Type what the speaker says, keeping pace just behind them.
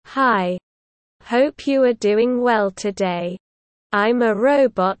Hi. Hope you are doing well today. I'm a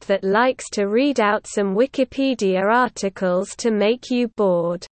robot that likes to read out some Wikipedia articles to make you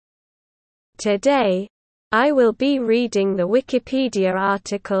bored. Today, I will be reading the Wikipedia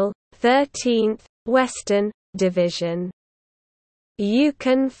article, 13th, Western Division. You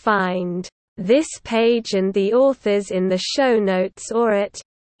can find this page and the authors in the show notes or at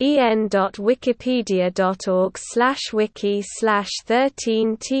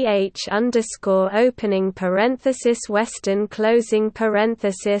en.wikipedia.org/wiki/13th_opening parenthesis Western closing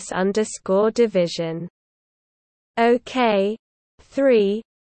parenthesis _division. OK. 3,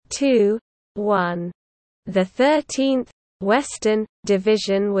 2, 1. The 13th Western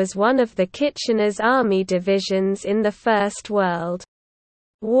Division was one of the Kitchener's army divisions in the First World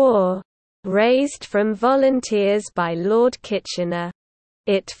War, raised from volunteers by Lord Kitchener.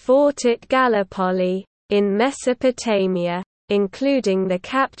 It fought at Gallipoli, in Mesopotamia, including the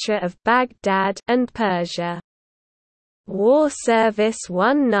capture of Baghdad and Persia. War Service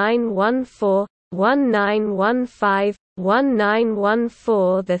 1914, 1915,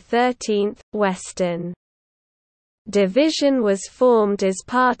 1914. The 13th Western Division was formed as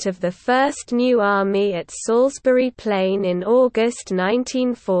part of the 1st New Army at Salisbury Plain in August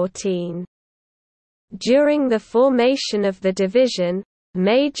 1914. During the formation of the division,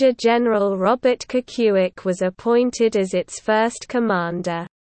 Major General Robert Kekuick was appointed as its first commander.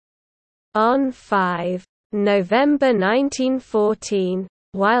 On 5 November 1914,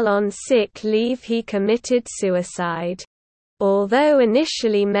 while on sick leave he committed suicide. Although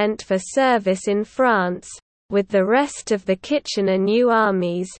initially meant for service in France, with the rest of the Kitchener New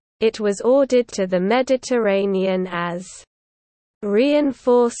Armies, it was ordered to the Mediterranean as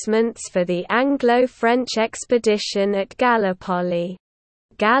reinforcements for the Anglo-French expedition at Gallipoli.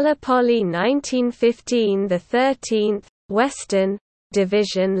 Gallipoli 1915. The 13th Western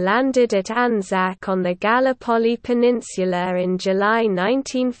Division landed at Anzac on the Gallipoli Peninsula in July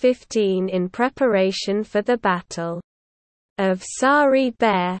 1915 in preparation for the Battle of Sari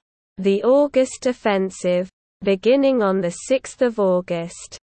Bair, the August offensive, beginning on 6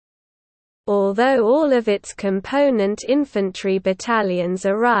 August. Although all of its component infantry battalions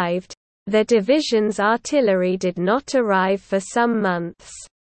arrived, the division's artillery did not arrive for some months.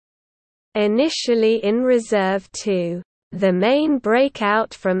 Initially in reserve too, the main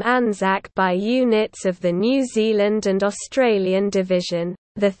breakout from Anzac by units of the New Zealand and Australian Division,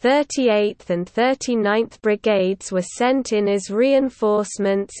 the 38th and 39th Brigades were sent in as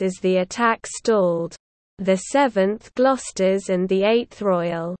reinforcements as the attack stalled. The 7th Gloucesters and the 8th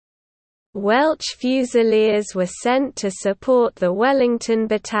Royal Welsh Fusiliers were sent to support the Wellington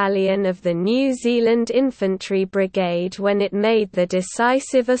Battalion of the New Zealand Infantry Brigade when it made the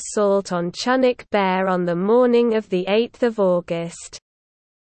decisive assault on Chunuk Bair on the morning of 8 August.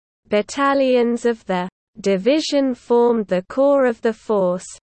 Battalions of the division formed the core of the force,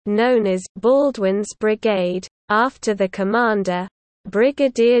 known as Baldwin's Brigade, after the commander,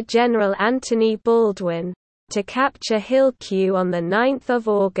 Brigadier General Anthony Baldwin, to capture Hillcue on 9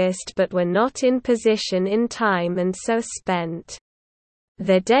 August but were not in position in time and so spent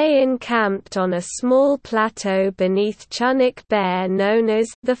the day encamped on a small plateau beneath Chunuk Bair known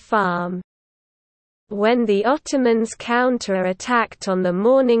as the Farm. When the Ottomans counter-attacked on the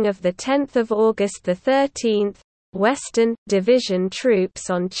morning of 10 August, the 13th Western Division troops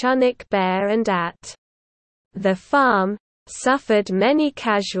on Chunuk Bair and at the Farm suffered many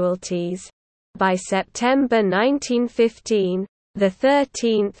casualties. By September 1915, the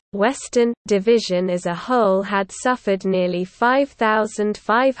 13th Western Division as a whole had suffered nearly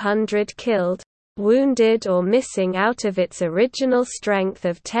 5,500 killed, wounded or missing out of its original strength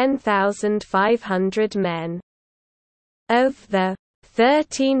of 10,500 men. Of the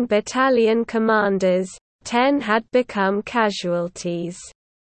 13 battalion commanders, 10 had become casualties.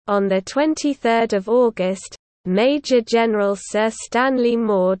 On 23 August, Major General Sir Stanley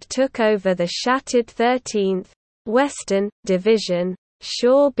Maude took over the shattered 13th Western Division,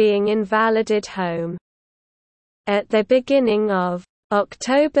 Shaw being invalided home. At the beginning of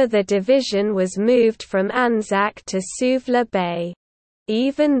October, the division was moved from Anzac to Suvla Bay.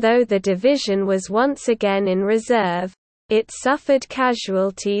 Even though the division was once again in reserve, it suffered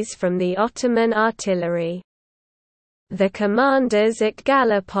casualties from the Ottoman artillery. The commanders at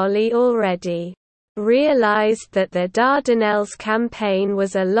Gallipoli already realized that the Dardanelles campaign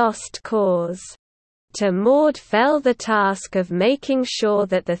was a lost cause. To Maude fell the task of making sure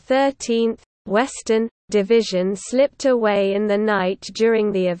that the 13th Western Division slipped away in the night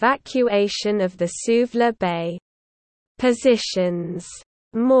during the evacuation of the Suvla Bay positions.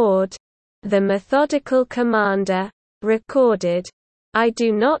 Maude, the methodical commander, recorded, I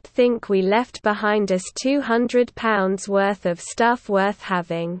do not think we left behind us £200 worth of stuff worth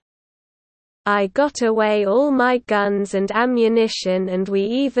having. I got away all my guns and ammunition, and we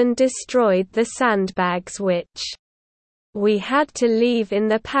even destroyed the sandbags which we had to leave in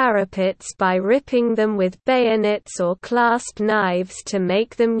the parapets by ripping them with bayonets or clasp knives to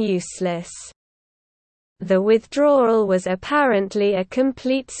make them useless. The withdrawal was apparently a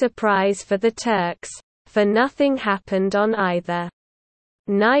complete surprise for the Turks, for nothing happened on either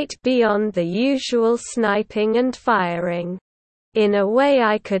night beyond the usual sniping and firing. In a way,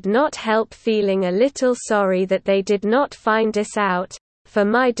 I could not help feeling a little sorry that they did not find us out, for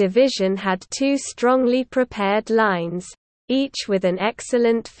my division had two strongly prepared lines, each with an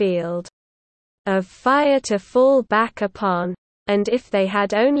excellent field of fire to fall back upon, and if they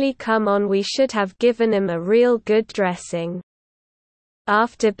had only come on, we should have given them a real good dressing.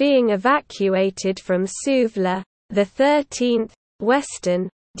 After being evacuated from Suvla, the 13th Western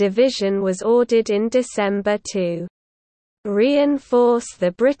Division was ordered in December to reinforce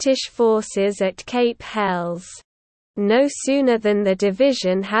the British forces at Cape Helles. No sooner than the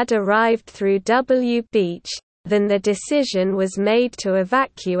division had arrived through W Beach, than the decision was made to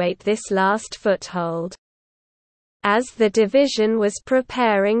evacuate this last foothold. As the division was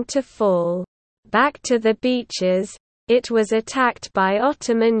preparing to fall back to the beaches, it was attacked by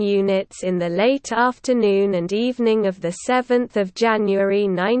Ottoman units in the late afternoon and evening of 7 January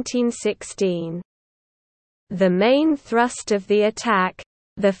 1916. The main thrust of the attack,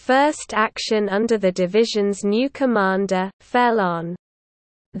 the first action under the division's new commander, fell on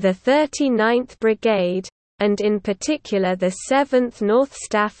the 39th Brigade, and in particular the 7th North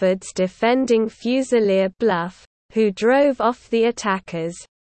Stafford's defending Fusilier Bluff, who drove off the attackers.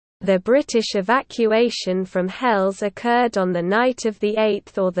 The British evacuation from Helles occurred on the night of the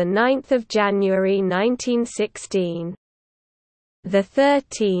 8th or the 9th of January 1916. The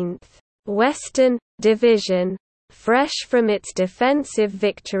 13th Western Division, fresh from its defensive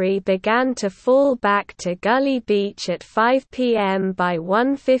victory, began to fall back to Gully Beach at 5 p.m. By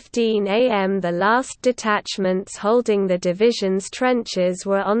 1:15 a.m. the last detachments holding the division's trenches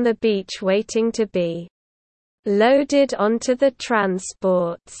were on the beach waiting to be loaded onto the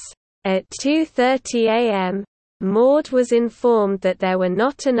transports. At 2:30 a.m., Maud was informed that there were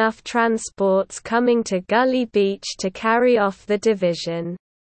not enough transports coming to Gully Beach to carry off the division.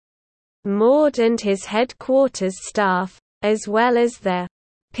 Maud and his headquarters staff, as well as the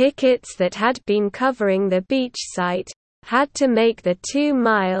pickets that had been covering the beach site, had to make the 2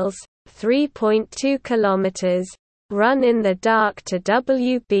 miles (3.2 kilometers) run in the dark to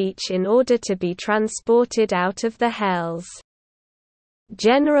W Beach in order to be transported out of the Helles.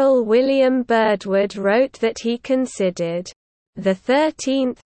 General William Birdwood wrote that he considered the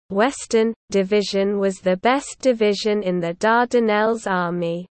 13th Western Division was the best division in the Dardanelles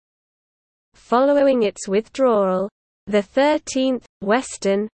Army. Following its withdrawal, the 13th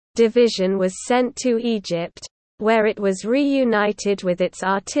Western Division was sent to Egypt, where it was reunited with its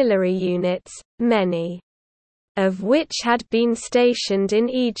artillery units, many of which had been stationed in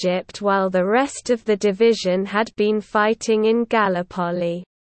Egypt while the rest of the division had been fighting in Gallipoli.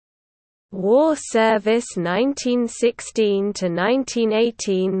 War Service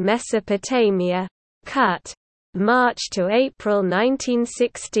 1916–1918 Mesopotamia, cut. March to April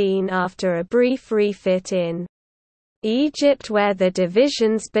 1916 after a brief refit in Egypt where the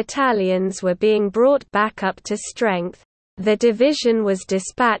division's battalions were being brought back up to strength, the division was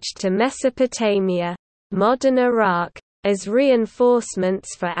dispatched to Mesopotamia, modern Iraq, as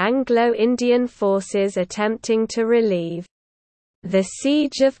reinforcements for Anglo-Indian forces attempting to relieve the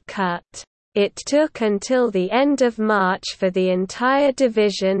siege of Kut. It took until the end of March for the entire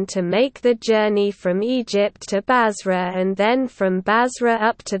division to make the journey from Egypt to Basra and then from Basra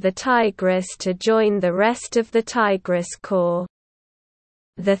up to the Tigris to join the rest of the Tigris Corps.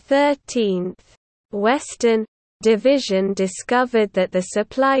 The 13th Western Division discovered that the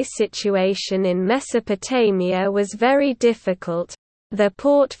supply situation in Mesopotamia was very difficult. The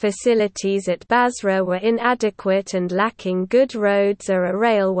port facilities at Basra were inadequate and lacking good roads or a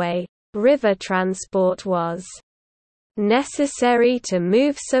railway. River transport was necessary to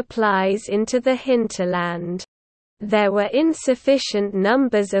move supplies into the hinterland. There were insufficient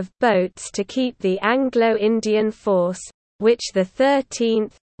numbers of boats to keep the Anglo-Indian force, which the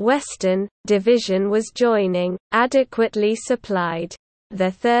 13th Western Division was joining, adequately supplied.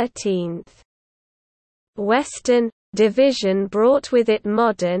 The 13th Western Division brought with it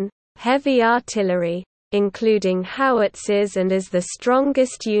modern, heavy artillery, including howitzers, and as the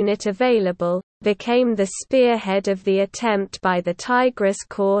strongest unit available, became the spearhead of the attempt by the Tigris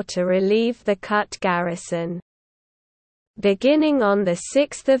Corps to relieve the Kut garrison. Beginning on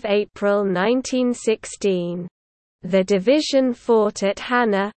 6 April 1916. The division fought at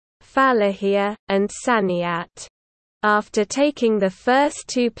Hana, Falahia, and Saniat. After taking the first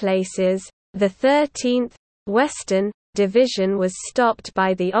two places, the 13th, Western, Division was stopped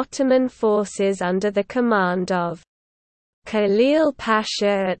by the Ottoman forces under the command of Khalil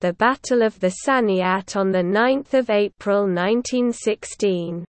Pasha at the Battle of the Saniat on 9 April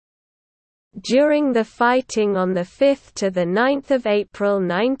 1916. During the fighting on 5 to 9 April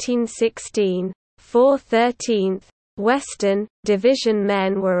 1916, 4 13th, Western, Division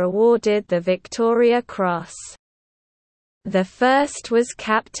men were awarded the Victoria Cross. The first was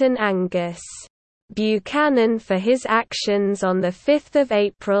Captain Angus Buchanan for his actions on 5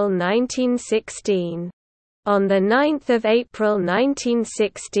 April 1916. On 9 April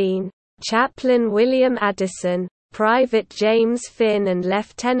 1916, Chaplain William Addison, Private James Finn and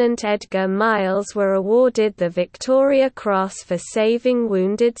Lieutenant Edgar Miles were awarded the Victoria Cross for saving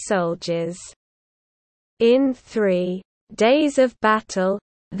wounded soldiers. In 3 days of battle,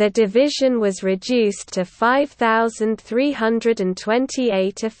 the division was reduced to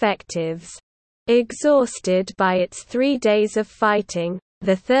 5,328 effectives. Exhausted by its 3 days of fighting,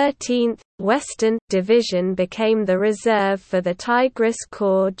 the 13th, Western, Division became the reserve for the Tigris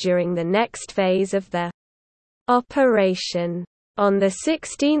Corps during the next phase of the operation. On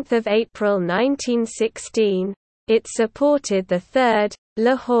 16 April 1916, it supported the 3rd,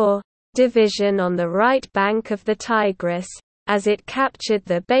 Lahore, Division on the right bank of the Tigris, as it captured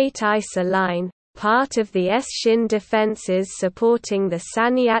the Beit Isa line, part of the Eshin defences supporting the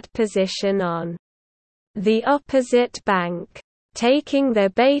Saniat position on the opposite bank. Taking the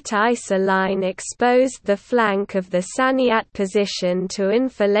Beit Isa line exposed the flank of the Saniat position to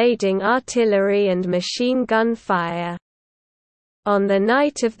enfilading artillery and machine gun fire. On the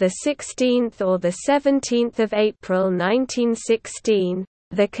night of 16 or 17 April 1916,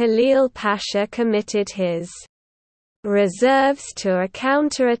 the Khalil Pasha committed his reserves to a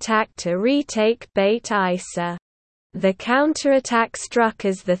counterattack to retake Beit Isa. The counterattack struck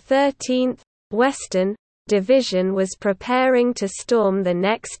as the 13th, Western, Division was preparing to storm the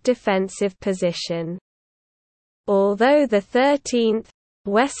next defensive position. Although the 13th,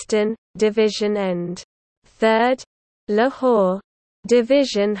 Western, Division and 3rd, Lahore,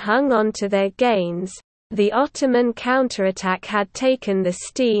 Division hung on to their gains, the Ottoman counterattack had taken the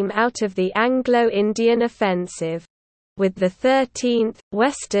steam out of the Anglo-Indian offensive. With the 13th,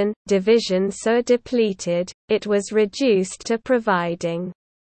 Western, Division so depleted, it was reduced to providing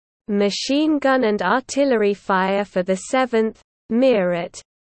machine gun and artillery fire for the 7th, Meerut,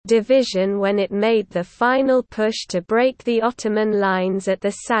 Division when it made the final push to break the Ottoman lines at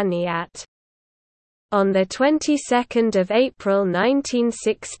the Saniat. On the 22nd of April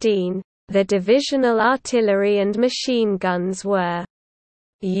 1916, the divisional artillery and machine guns were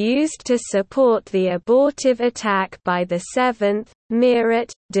used to support the abortive attack by the 7th,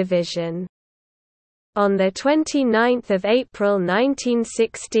 Meerut, Division. On 29 April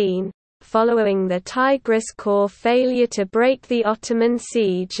 1916, following the Tigris Corps' failure to break the Ottoman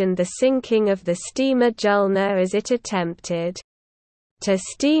siege and the sinking of the steamer Julna as it attempted to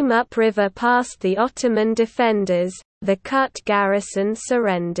steam upriver past the Ottoman defenders, the Kut garrison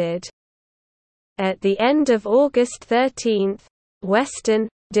surrendered. At the end of August 13, Western,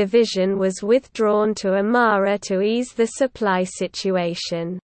 Division was withdrawn to Amara to ease the supply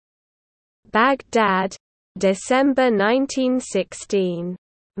situation. Baghdad, December 1916.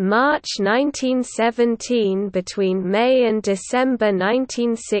 March 1917. Between May and December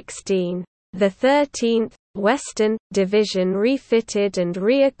 1916, the 13th, Western, Division refitted and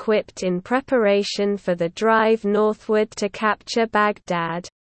re-equipped in preparation for the drive northward to capture Baghdad.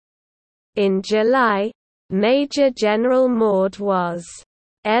 In July, Major General Maud was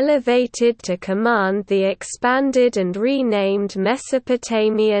elevated to command the expanded and renamed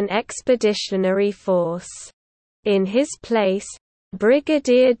Mesopotamian Expeditionary Force. In his place,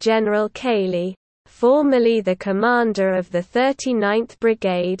 Brigadier General Cayley, formerly the commander of the 39th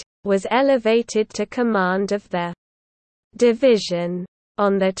Brigade, was elevated to command of the division.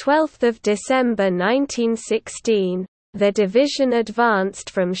 On 12 December 1916, the division advanced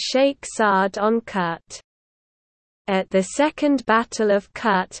from Sheikh Saad on Kut. At the Second Battle of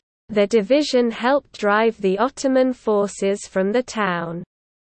Kut, the division helped drive the Ottoman forces from the town.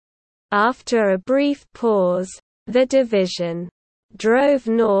 After a brief pause, the division drove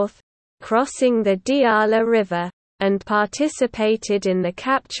north, crossing the Diyala River, and participated in the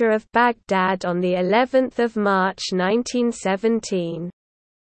capture of Baghdad on the 11th of March 1917.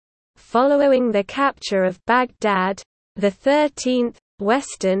 Following the capture of Baghdad, the 13th,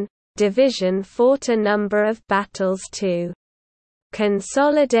 Western, division fought a number of battles to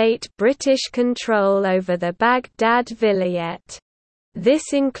consolidate British control over the Baghdad Vilayet.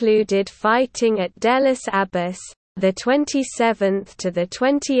 This included fighting at Delis Abbas, the 27th to the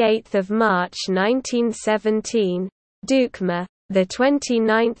 28th of March 1917, Dukma, the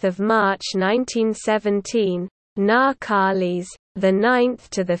 29th of March 1917, Nar Khalis, the 9th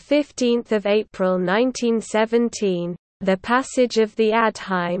to the 15th of April 1917, the passage of the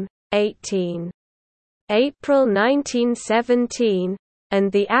Adheim, 18 April 1917,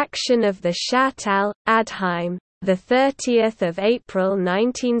 and the action of the Shat al-Adheim, the 30th of April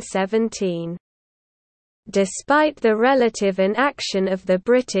 1917. Despite the relative inaction of the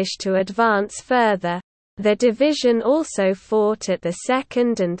British to advance further, the division also fought at the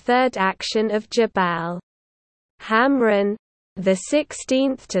second and third action of Jabal Hamran, the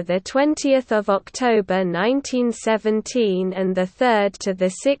 16th to the 20th of October 1917 and the 3rd to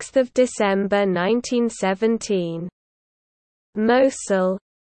the 6th of December 1917. Mosul,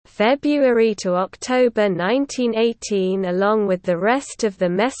 February to October 1918. Along with the rest of the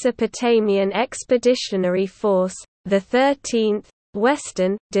Mesopotamian Expeditionary Force, the 13th,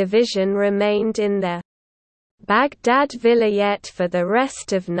 Western, Division remained in the Baghdad Vilayet for the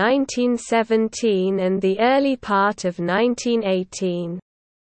rest of 1917 and the early part of 1918.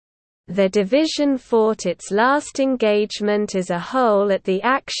 The division fought its last engagement as a whole at the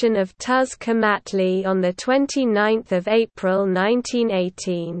action of Tuz Kamatli on 29 April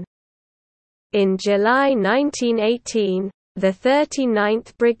 1918. In July 1918, the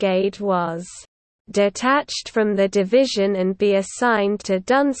 39th Brigade was detached from the division and be assigned to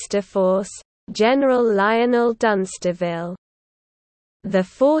Dunsterforce, General Lionel Dunsterville. The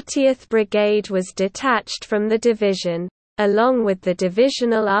 40th Brigade was detached from the division, along with the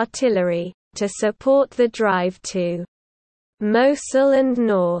divisional artillery, to support the drive to Mosul and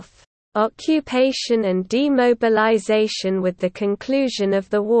north. Occupation and demobilization. With the conclusion of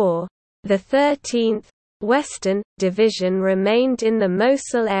the war, the 13th, Western, Division remained in the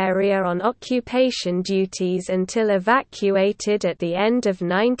Mosul area on occupation duties until evacuated at the end of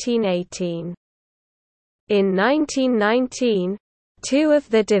 1918. In 1919, two of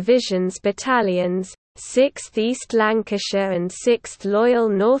the division's battalions, 6th East Lancashire and 6th Loyal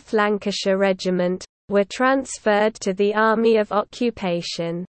North Lancashire Regiment, were transferred to the Army of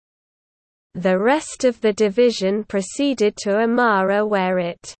Occupation. The rest of the division proceeded to Amara, where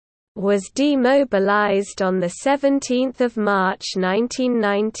it was demobilized on 17 March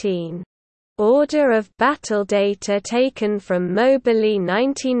 1919. Order of battle data taken from Moberly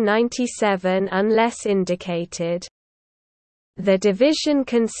 1997 unless indicated. The division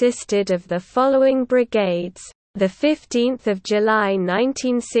consisted of the following brigades: the 15th of July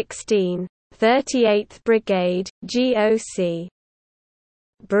 1916, 38th Brigade, GOC.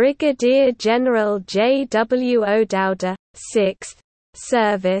 Brigadier General J. W. O'Dowda, 6th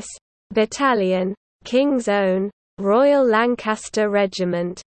Service Battalion, King's Own, Royal Lancaster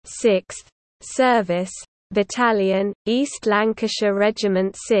Regiment, 6th Service Battalion, East Lancashire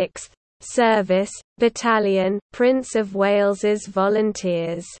Regiment, 6th Service Battalion, Prince of Wales's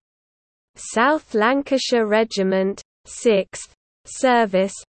Volunteers. South Lancashire Regiment, 6th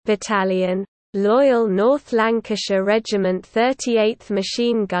Service Battalion, Loyal North Lancashire Regiment, 38th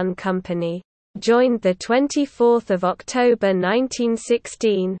Machine Gun Company, joined the 24th of October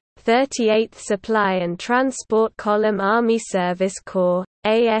 1916, 38th Supply and Transport Column Army Service Corps,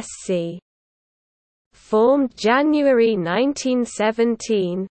 ASC. Formed January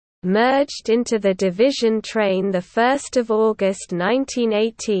 1917, merged into the division train 1 August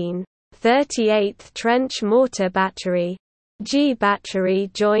 1918, 38th Trench Mortar Battery, G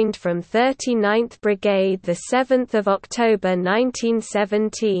Battery joined from 39th Brigade 7 October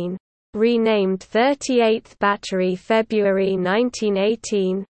 1917, renamed 38th Battery February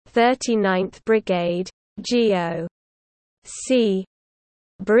 1918, 39th Brigade, GO.C.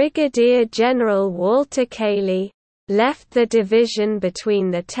 Brigadier General Walter Cayley left the division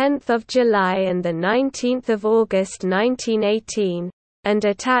between 10 July and 19 August 1918, and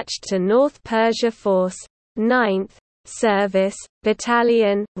attached to North Persia Force, 9th Service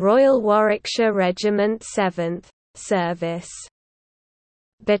Battalion, Royal Warwickshire Regiment, 7th Service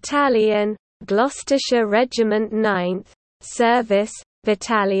Battalion, Gloucestershire Regiment, 9th Service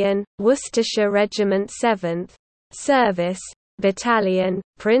Battalion, Worcestershire Regiment, 7th Service Battalion,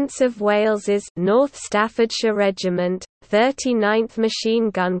 Prince of Wales's North Staffordshire Regiment, 39th Machine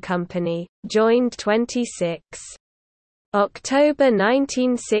Gun Company, joined 26 October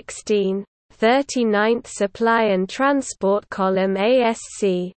 1916, 39th Supply and Transport Column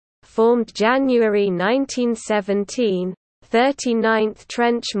ASC, formed January 1917, 39th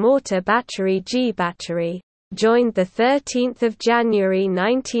Trench Mortar Battery G Battery, joined 13 January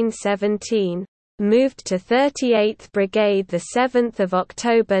 1917, moved to 38th Brigade 7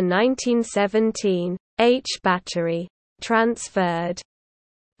 October 1917, H Battery, transferred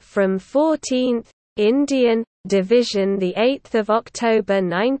from 14th Indian Division 8 October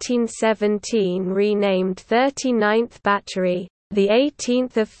 1917, renamed 39th Battery, 18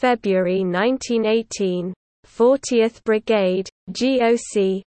 February 1918, 40th Brigade,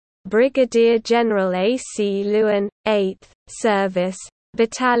 GOC, Brigadier General A. C. Lewin, 8th Service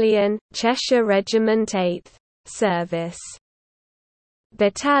Battalion, Cheshire Regiment 8th Service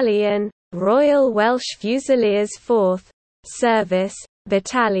Battalion, Royal Welsh Fusiliers 4th Service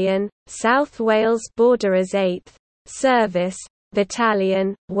Battalion, South Wales Borderers 8th Service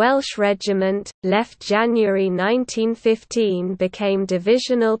Battalion, Welsh Regiment, left January 1915, became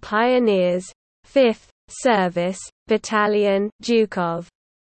Divisional Pioneers, 5th Service Battalion, Duke of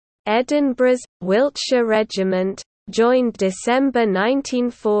Edinburgh's, Wiltshire Regiment, joined December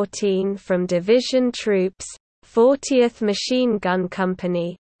 1914 from Division Troops, 40th Machine Gun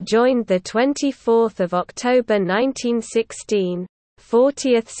Company, joined 24 October 1916,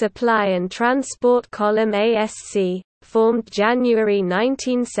 40th Supply and Transport Column ASC, formed January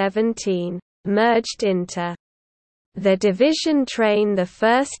 1917, merged into the Division Train 1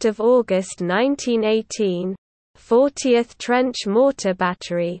 August 1918, 40th Trench Mortar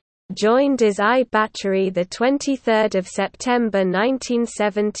Battery, joined as I Battery 23 September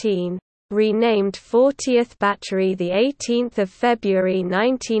 1917, renamed 40th Battery 18 February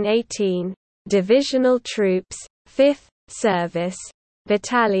 1918, Divisional Troops, 5th Service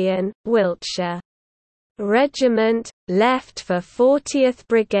Battalion, Wiltshire Regiment, left for 40th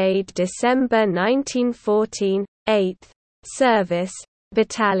Brigade December 1914, 8th Service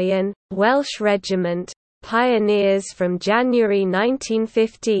Battalion, Welsh Regiment, Pioneers from January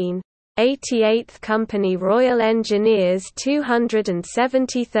 1915, 88th Company Royal Engineers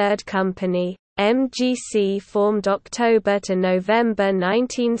 273rd Company, MGC formed October to November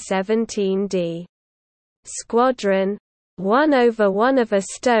 1917 D. Squadron 1/1 of a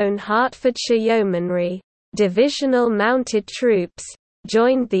Stone Hertfordshire Yeomanry, Divisional Mounted Troops,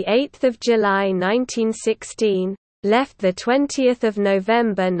 joined 8 July 1916, left 20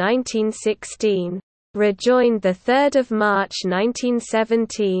 November 1916, rejoined 3 March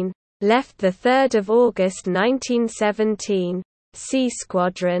 1917, left 3 August 1917, C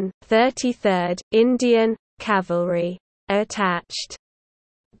Squadron, 33rd, Indian, Cavalry, attached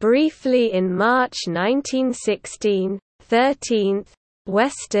briefly in March 1916, 13th,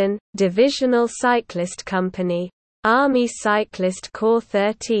 Western, Divisional Cyclist Company, Army Cyclist Corps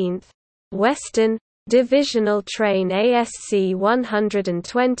 13th, Western, Divisional Train ASC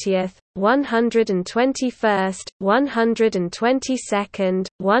 120th, 121st, 122nd,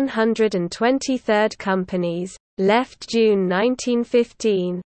 123rd Companies, left June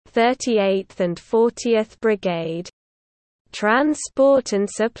 1915, 38th and 40th Brigade. Transport and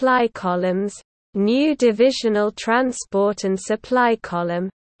Supply Columns, new Divisional Transport and Supply Column,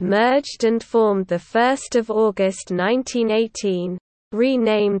 merged and formed 1 August 1918,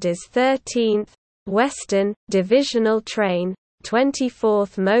 renamed as 13th, Western, Divisional Train,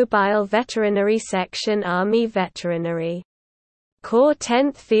 24th Mobile Veterinary Section Army Veterinary Corps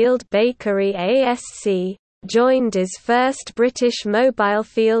 10th Field Bakery ASC, joined as 1st British Mobile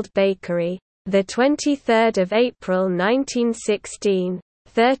Field Bakery, 23 April 1916,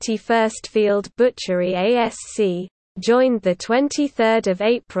 31st Field Butchery ASC, joined 23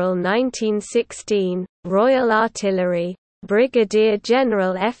 April 1916, Royal Artillery, Brigadier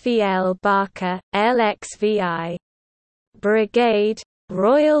General F.E.L. Barker, LXVI. Brigade,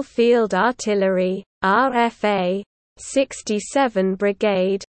 Royal Field Artillery, RFA, 67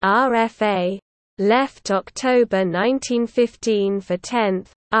 Brigade, RFA, left October 1915 for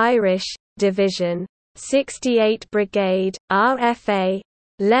 10th, Irish, Division, 68 Brigade, RFA,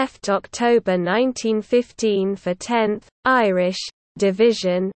 left October 1915 for 10th, Irish,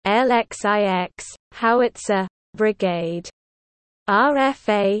 Division, LXIX, Howitzer, Brigade.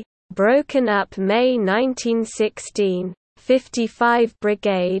 RFA, broken up May 1916, 55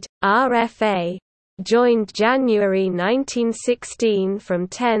 Brigade, RFA, joined January 1916 from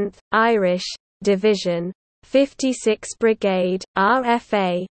 10th, Irish, Division, 56 Brigade,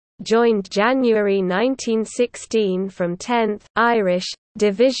 RFA, joined January 1916 from 10th, Irish,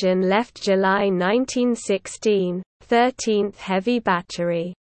 Division left July 1916, 13th Heavy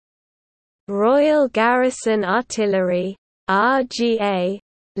Battery. Royal Garrison Artillery, RGA,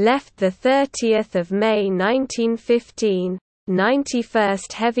 left 30 May 1915,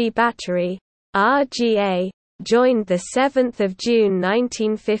 91st Heavy Battery, RGA, joined 7 June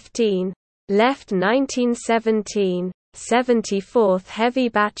 1915, left 1917. 74th Heavy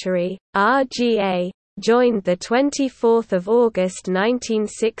Battery, RGA, joined 24 August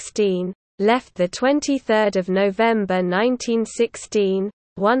 1916, left 23 November 1916.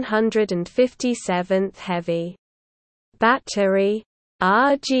 157th Heavy Battery,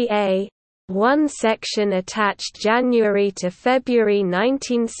 RGA, 1 section attached January to February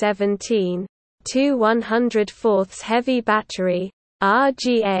 1917. 2 104th Heavy Battery,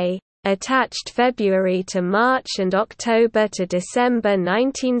 RGA, attached February to March and October to December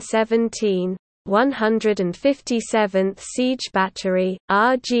 1917. 157th Siege Battery,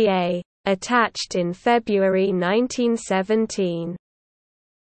 RGA, attached in February 1917.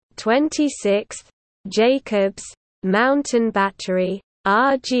 26th Jacobs Mountain Battery,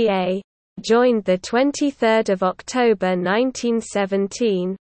 RGA, joined 23 October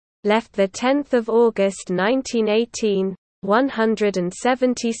 1917, left 10 August 1918.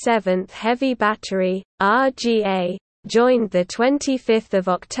 177th Heavy Battery, RGA, joined 25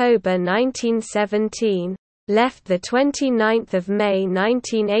 October 1917, left 29 May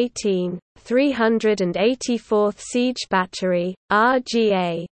 1918. 384th Siege Battery,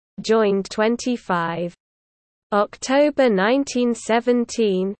 RGA, joined 25 October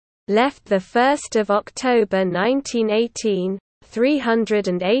 1917, left 1 October 1918.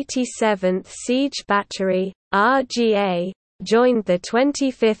 387th Siege Battery, RGA, joined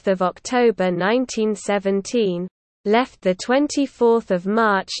 25 October 1917, left 24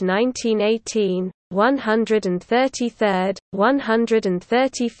 March 1918. 133rd,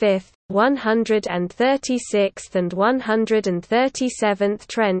 135th, 136th and 137th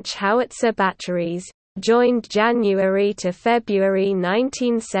Trench Howitzer Batteries, joined January to February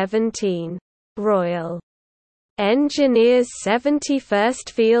 1917. Royal Engineers 71st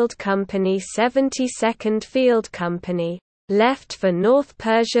Field Company 72nd Field Company, left for North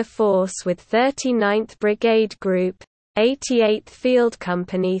Persia Force with 39th Brigade Group, 88th Field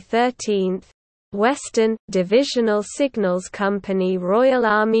Company 13th, Western, Divisional Signals Company Royal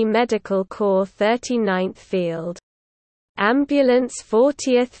Army Medical Corps 39th Field Ambulance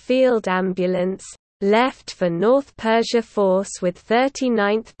 40th Field Ambulance, left for North Persia Force with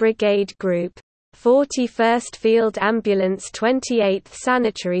 39th Brigade Group, 41st Field Ambulance 28th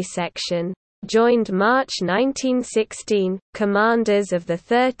Sanitary Section, joined March 1916, commanders of the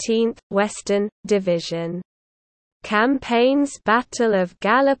 13th, Western, Division. Campaigns Battle of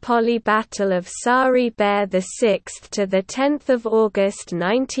Gallipoli Battle of Sari Bair 6 to 10 August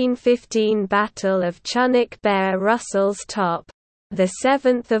 1915 Battle of Chunuk Bair Russell's Top,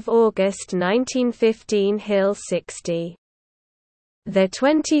 7 August 1915 Hill 60. The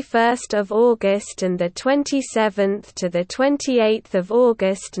 21st of August and the 27th to the 28th of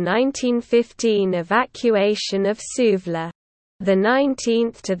August 1915 evacuation of Suvla. The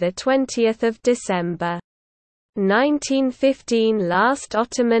 19th to the 20th of December 1915 last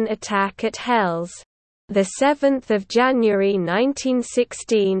Ottoman attack at Hels. The 7th of January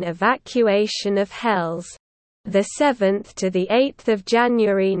 1916 evacuation of Hels. The 7th to the 8th of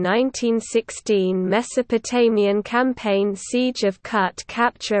January 1916 Mesopotamian campaign siege of Kut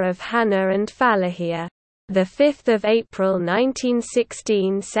capture of Hana and Falahia. The 5th of April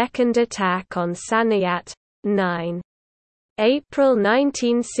 1916 second attack on Saniyat. 9. April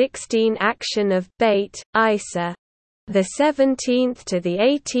 1916 action of Beit, Isa. The 17th to the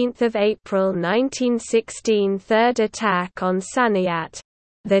 18th of April 1916 third attack on Saniyat.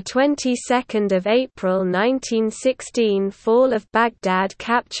 The 22nd of April 1916 fall of Baghdad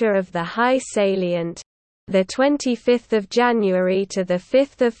capture of the high salient. The 25th of January to the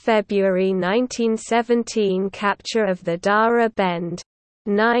 5th of February 1917 capture of the Dara Bend.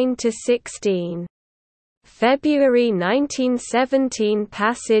 9 to 16. February 1917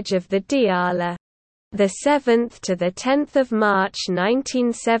 passage of the Diyala. The 7th to the 10th of March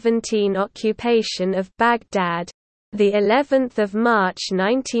 1917 occupation of Baghdad. The 11th of March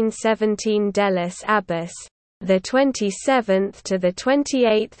 1917 Delis Abbas, the 27th to the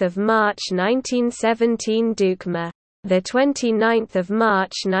 28th of March 1917 Dukma, the 29th of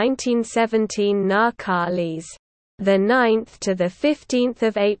March 1917 Narkalis, the 9th to the 15th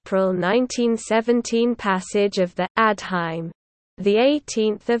of April 1917 passage of the Adheim, the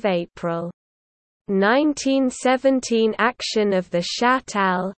 18th of April 1917 action of the Shat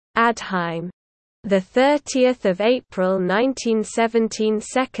al-Adheim. The 30th of April 1917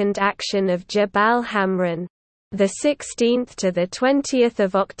 second action of Jabal Hamran. The 16th to the 20th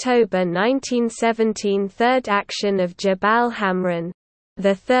of October 1917 third action of Jabal Hamran.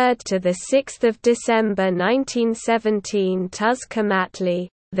 The 3rd to the 6th of December 1917 Tuz Kamatli.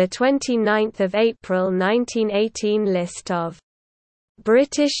 the 29th of April 1918 list of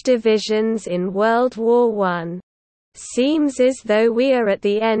British divisions in World War I. Seems as though we are at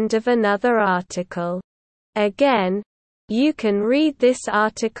the end of another article. Again, you can read this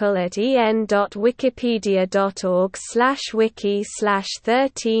article at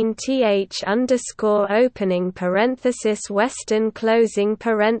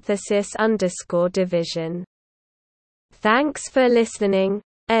Thanks for listening,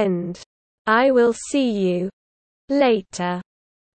 and I will see you later.